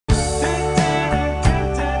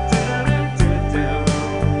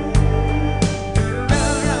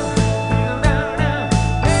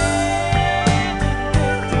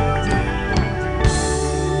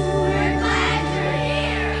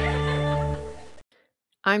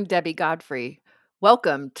I'm Debbie Godfrey.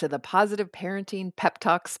 Welcome to the Positive Parenting Pep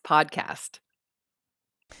Talks podcast.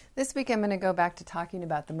 This week I'm going to go back to talking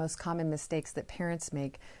about the most common mistakes that parents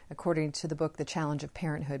make according to the book The Challenge of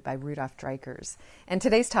Parenthood by Rudolf Dreikurs. And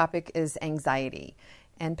today's topic is anxiety.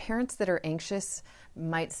 And parents that are anxious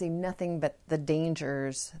might see nothing but the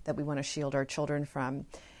dangers that we want to shield our children from.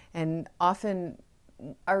 And often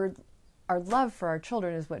our love for our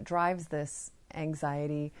children is what drives this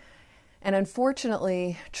anxiety. And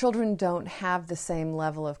unfortunately, children don't have the same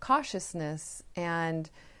level of cautiousness, and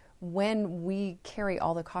when we carry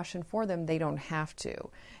all the caution for them, they don't have to.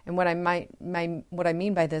 And what I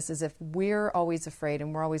mean by this is if we're always afraid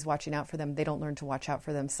and we're always watching out for them, they don't learn to watch out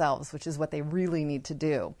for themselves, which is what they really need to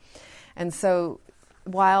do. And so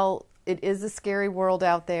while it is a scary world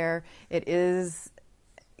out there, it is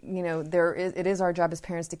our job as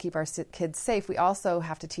parents to keep our kids safe. We also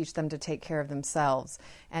have to teach them to take care of themselves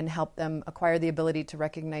and help them acquire the ability to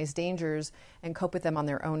recognize dangers and cope with them on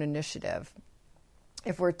their own initiative.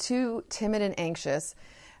 If we're too timid and anxious,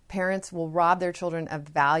 parents will rob their children of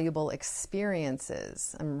valuable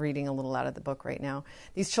experiences. I'm reading a little out of the book right now.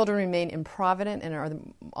 These children remain improvident and are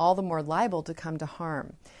all the more liable to come to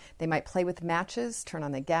harm. They might play with matches, turn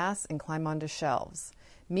on the gas, and climb onto shelves.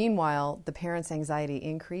 Meanwhile, the parents' anxiety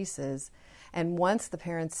increases, and once the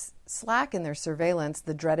parents slack in their surveillance,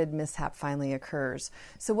 the dreaded mishap finally occurs.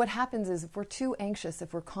 So what happens is if we're too anxious,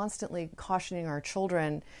 if we're constantly cautioning our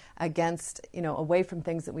children against, away from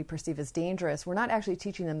things that we perceive as dangerous, we're not actually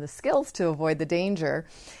teaching them the skills to avoid the danger,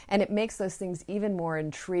 and it makes those things even more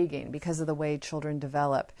intriguing because of the way children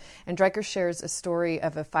develop. And Dreikurs shares a story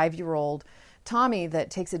of a 5-year-old Tommy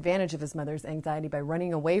that takes advantage of his mother's anxiety by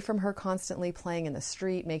running away from her constantly, playing in the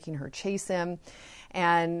street, making her chase him.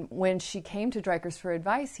 And when she came to Dreikurs for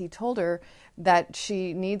advice, he told her that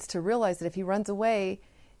she needs to realize that if he runs away,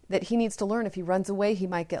 that he needs to learn if he runs away, he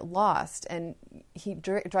might get lost. And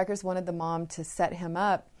Dreikurs wanted the mom to set him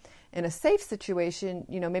up in a safe situation,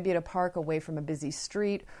 maybe at a park away from a busy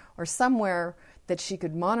street or somewhere that she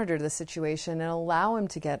could monitor the situation and allow him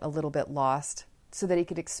to get a little bit lost, so that he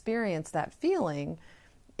could experience that feeling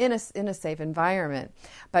in a safe environment.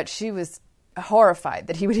 But she was horrified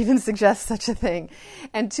that he would even suggest such a thing.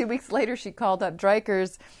 And 2 weeks later, she called up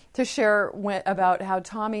Dreikurs to share about how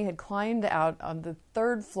Tommy had climbed out on the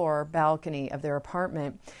 3rd floor balcony of their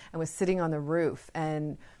apartment and was sitting on the roof.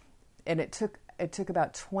 And it took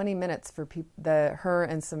about 20 minutes for her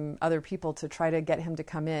and some other people to try to get him to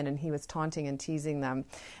come in, and he was taunting and teasing them.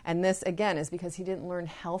 And this, again, is because he didn't learn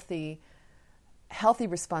healthy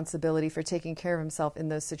responsibility for taking care of himself in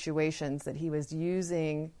those situations, that he was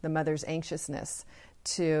using the mother's anxiousness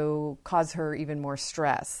to cause her even more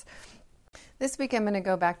stress. This week I'm going to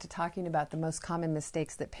go back to talking about the most common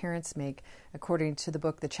mistakes that parents make according to the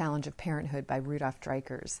book The Challenge of Parenthood by Rudolf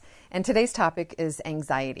Dreikurs. And today's topic is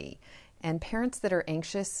anxiety. And parents that are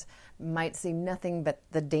anxious might see nothing but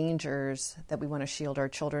the dangers that we want to shield our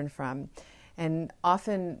children from. And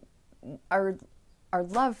often our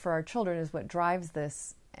love for our children is what drives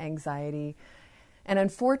this anxiety. And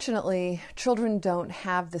unfortunately, children don't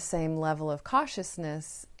have the same level of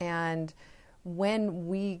cautiousness, and when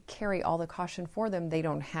we carry all the caution for them, they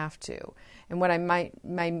don't have to. And what I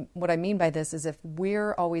mean by this is if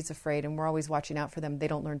we're always afraid and we're always watching out for them, they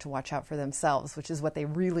don't learn to watch out for themselves, which is what they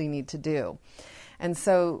really need to do. And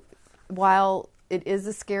so while it is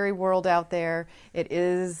a scary world out there, it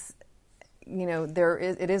is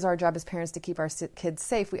our job as parents to keep our kids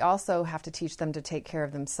safe. We also have to teach them to take care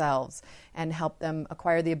of themselves and help them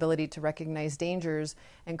acquire the ability to recognize dangers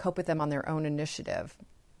and cope with them on their own initiative.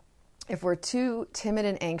 If we're too timid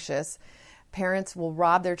and anxious, parents will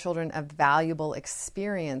rob their children of valuable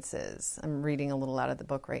experiences. I'm reading a little out of the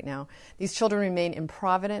book right now. These children remain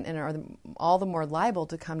improvident and are all the more liable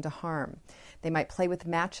to come to harm. They might play with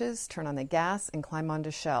matches, turn on the gas, and climb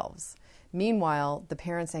onto shelves. Meanwhile, the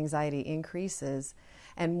parents' anxiety increases,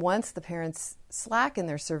 and once the parents slack in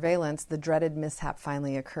their surveillance, the dreaded mishap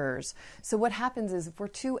finally occurs. So what happens is if we're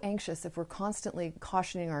too anxious, if we're constantly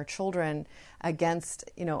cautioning our children against,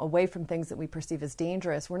 away from things that we perceive as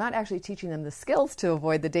dangerous, we're not actually teaching them the skills to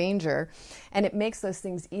avoid the danger, and it makes those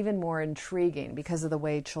things even more intriguing because of the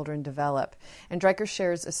way children develop. And Dreikurs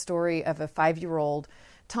shares a story of a 5-year-old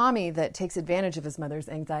Tommy that takes advantage of his mother's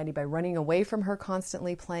anxiety by running away from her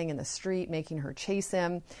constantly, playing in the street, making her chase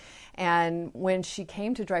him. And when she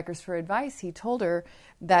came to Dreikurs for advice, he told her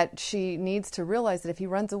that she needs to realize that if he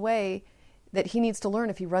runs away, that he needs to learn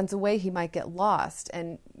if he runs away, he might get lost.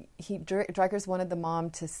 And Dreikurs wanted the mom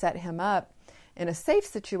to set him up in a safe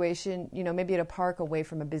situation, maybe at a park away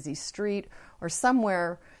from a busy street or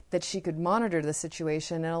somewhere that she could monitor the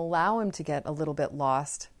situation and allow him to get a little bit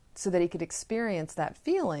lost so that he could experience that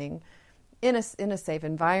feeling in a safe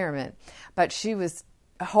environment. But she was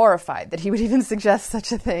horrified that he would even suggest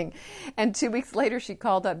such a thing. And 2 weeks later, she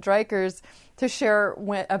called up Dreikurs to share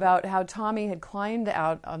about how Tommy had climbed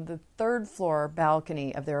out on the third floor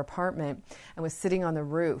balcony of their apartment and was sitting on the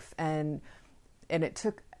roof. And it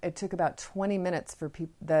took about 20 minutes for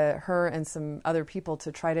her and some other people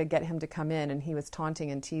to try to get him to come in, and he was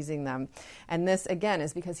taunting and teasing them. And this, again,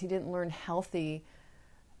 is because he didn't learn healthy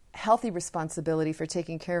responsibility for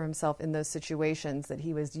taking care of himself in those situations, that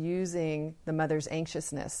he was using the mother's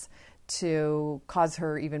anxiousness to cause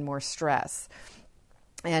her even more stress.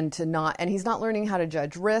 And he's not learning how to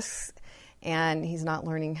judge risks, and he's not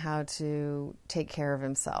learning how to take care of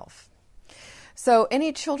himself. So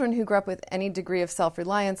any children who grow up with any degree of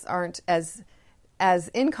self-reliance aren't as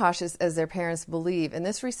incautious as their parents believe. In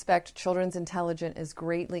this respect, children's intelligence is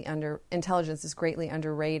greatly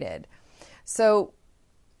underrated. So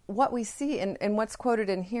what we see and what's quoted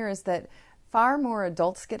in here is that far more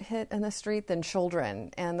adults get hit in the street than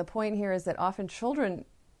children. And the point here is that often children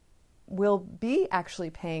will be actually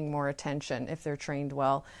paying more attention if they're trained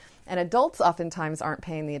well. And adults oftentimes aren't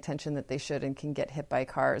paying the attention that they should and can get hit by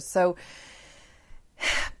cars. So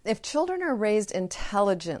if children are raised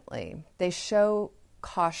intelligently, they show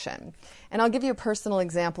caution. And I'll give you a personal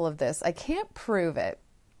example of this. I can't prove it,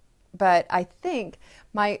 but I think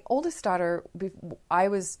my oldest daughter, I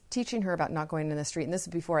was teaching her about not going in the street, and this is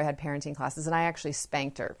before I had parenting classes, and I actually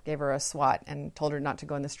spanked her, gave her a swat, and told her not to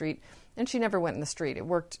go in the street, and she never went in the street. It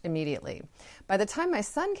worked immediately. By the time my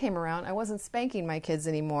son came around, I wasn't spanking my kids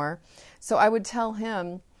anymore, so I would tell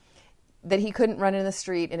him that he couldn't run in the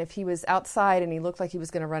street, and if he was outside and he looked like he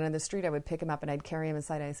was going to run in the street, I would pick him up and I'd carry him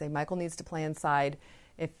inside, and I'd say, Michael needs to play inside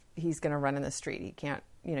if he's going to run in the street. He can't.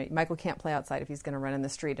 Michael can't play outside if he's going to run in the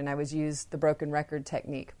street. And I was use the broken record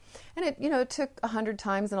technique. And it took 100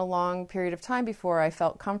 times in a long period of time before I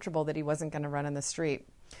felt comfortable that he wasn't going to run in the street.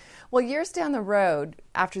 Well, years down the road,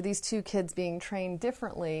 after these two kids being trained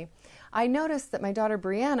differently, I noticed that my daughter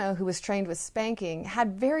Brianna, who was trained with spanking,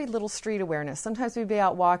 had very little street awareness. Sometimes we'd be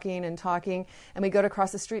out walking and talking, and we'd go to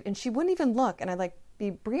cross the street, and she wouldn't even look. And I'd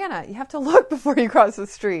be, Brianna, you have to look before you cross the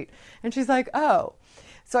street. And she's like, oh.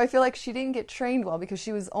 So I feel like she didn't get trained well because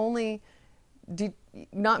she was only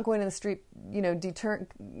not going to the street,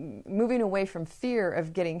 moving away from fear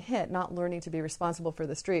of getting hit, not learning to be responsible for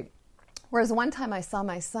the street. Whereas one time I saw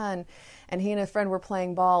my son, and he and a friend were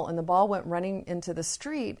playing ball, and the ball went running into the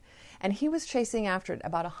street, and he was chasing after it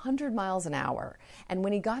about 100 miles an hour. And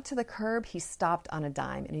when he got to the curb, he stopped on a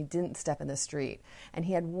dime, and he didn't step in the street. And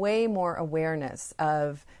he had way more awareness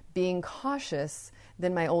of being cautious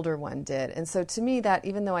than my older one did. And so to me, that,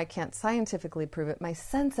 even though I can't scientifically prove it, my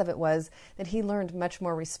sense of it was that he learned much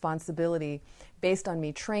more responsibility based on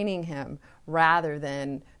me training him rather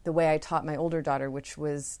than the way I taught my older daughter, which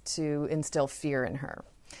was to instill fear in her.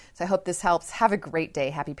 So I hope this helps. Have a great day.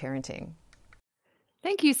 Happy parenting.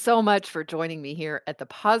 Thank you so much for joining me here at the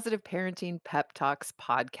Positive Parenting Pep Talks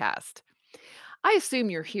podcast. I assume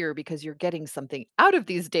you're here because you're getting something out of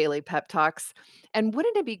these daily pep talks. And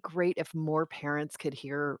wouldn't it be great if more parents could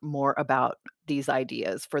hear more about these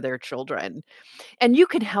ideas for their children? And you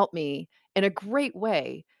can help me in a great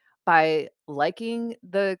way by liking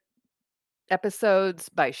the episodes,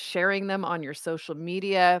 by sharing them on your social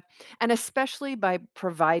media, and especially by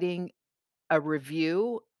providing a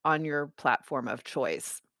review on your platform of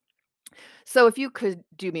choice. So if you could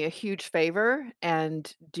do me a huge favor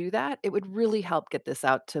and do that, it would really help get this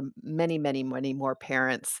out to many, many, many more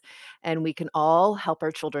parents. And we can all help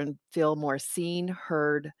our children feel more seen,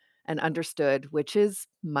 heard, and understood, which is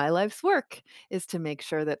my life's work, is to make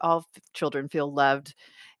sure that all children feel loved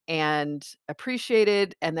and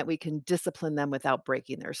appreciated, and that we can discipline them without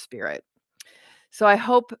breaking their spirit. So I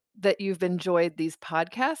hope that you've enjoyed these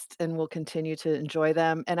podcasts and will continue to enjoy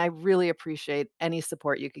them. And I really appreciate any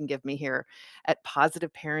support you can give me here at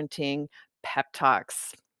Positive Parenting Pep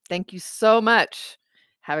Talks. Thank you so much.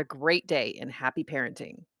 Have a great day and happy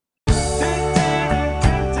parenting.